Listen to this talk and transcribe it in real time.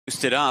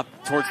Boosted up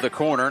towards the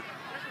corner,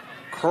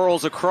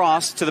 curls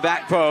across to the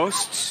back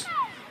post.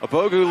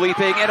 Abogu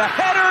leaping and a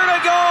header to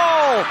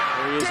goal!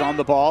 There he is on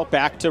the ball,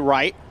 back to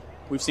Wright.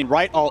 We've seen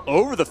Wright all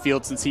over the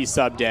field since he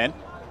subbed in.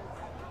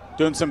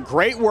 Doing some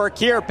great work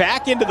here,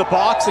 back into the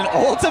box, and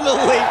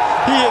ultimately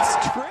he is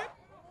tripped.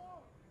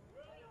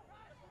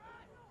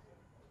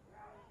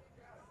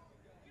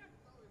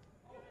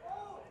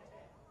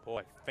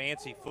 Boy,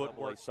 fancy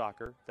footwork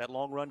soccer. That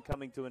long run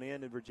coming to an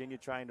end, and Virginia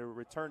trying to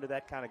return to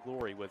that kind of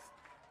glory with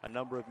a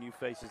number of new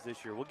faces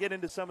this year. We'll get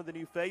into some of the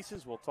new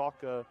faces. We'll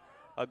talk a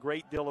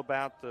great deal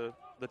about the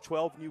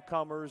 12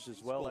 newcomers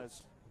as well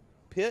as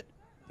Pitt,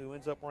 who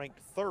ends up ranked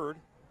third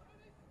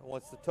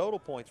once the total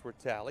points were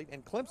tallied,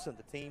 and Clemson,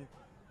 the team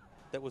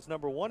that was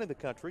number one in the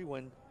country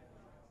when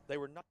they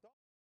were knocked off.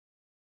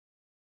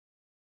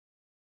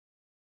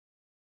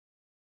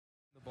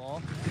 The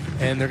ball,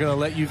 and they're going to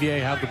let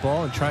UVA have the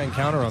ball and try and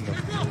counter on them.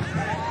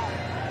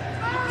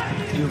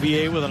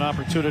 UVA with an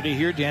opportunity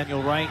here.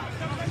 Daniel Wright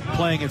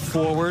playing it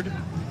forward.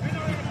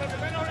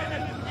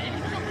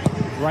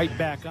 Right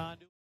back on.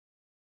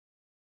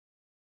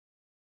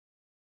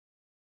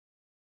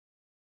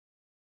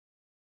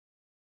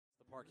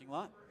 The parking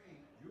lot.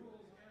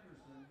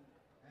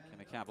 Can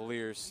the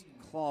Cavaliers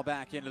claw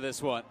back into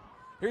this one?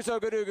 Here's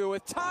Ogadugu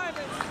with time.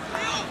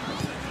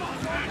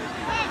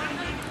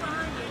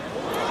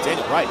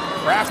 Daniel Wright,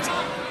 crafty.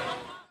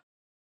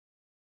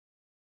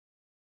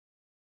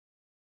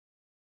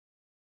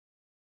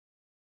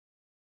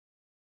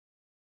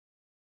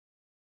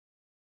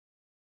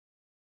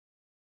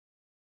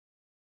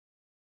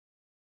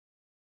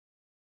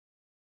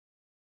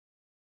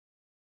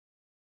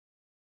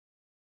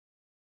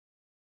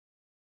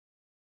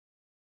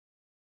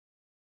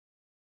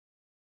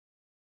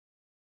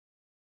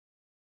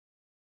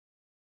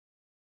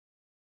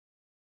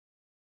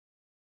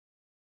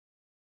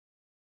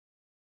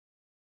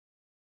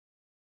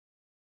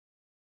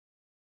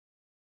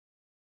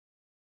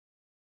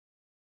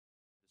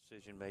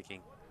 Decision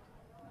making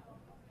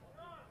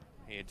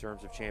in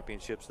terms of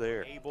championships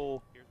there.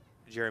 Abel,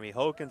 Jeremy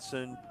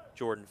Hokanson,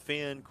 Jordan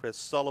Finn, Chris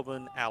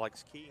Sullivan,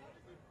 Alex Key.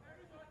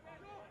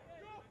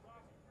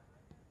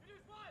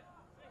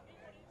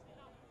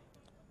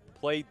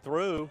 Played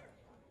through.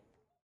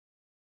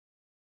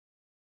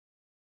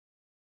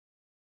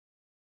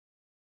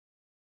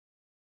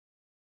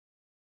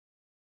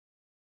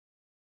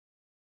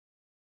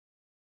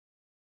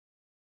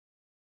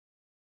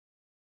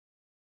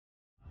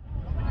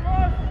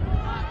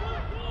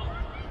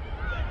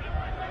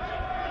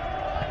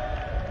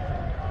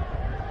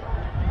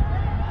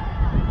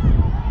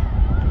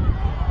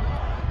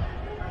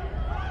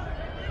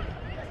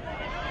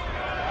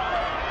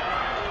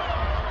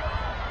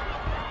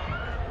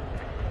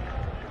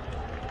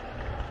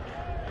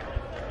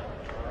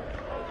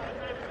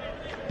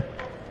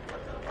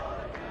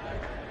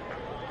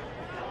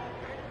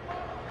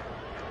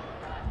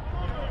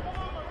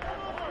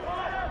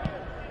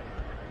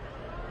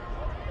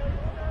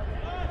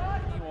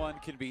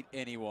 Can beat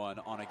anyone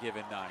on a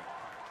given night.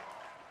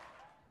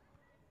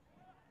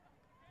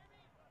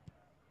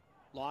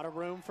 A lot of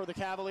room for the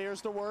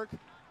Cavaliers to work.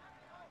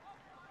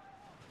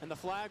 And the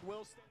flag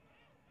will stay.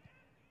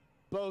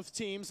 Both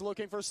teams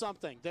looking for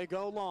something. They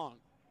go long.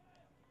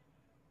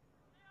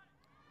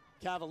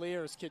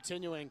 Cavaliers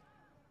continuing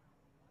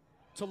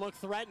to look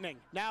threatening.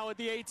 Now at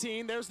the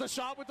 18, there's the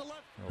shot with the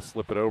left. They'll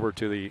slip it over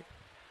to the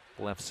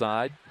left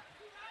side.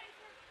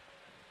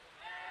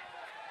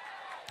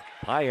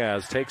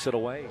 Paez takes it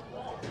away.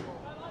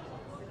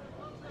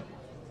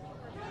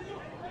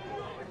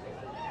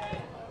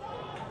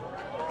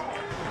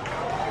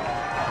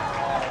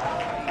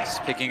 He's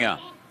picking up.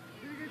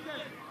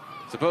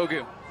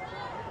 Abogu.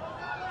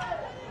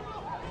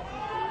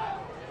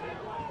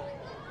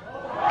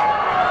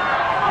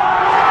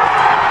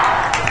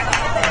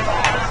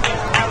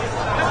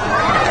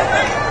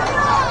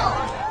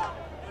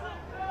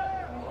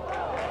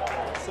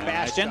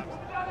 Sebastian.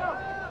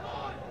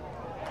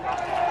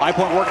 High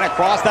point working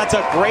across. That's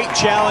a great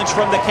challenge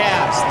from the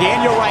Cavs.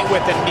 Daniel Wright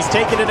with it. He's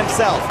taking it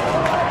himself.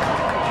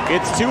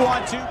 It's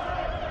 2-on-2.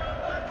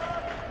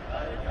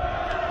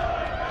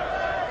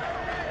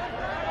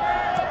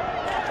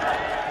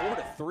 Four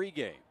to 3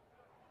 game.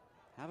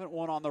 Haven't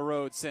won on the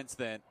road since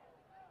then.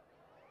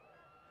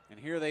 And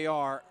here they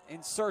are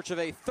in search of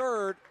a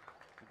third.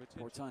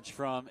 Poor touch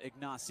from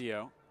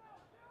Ignacio.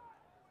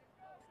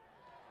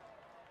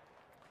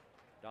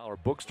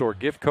 $1 bookstore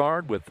gift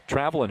card with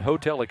travel and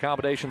hotel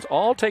accommodations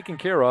all taken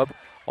care of.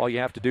 All you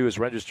have to do is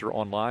register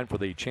online for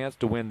the chance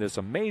to win this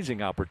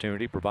amazing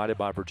opportunity provided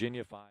by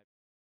Virginia 5.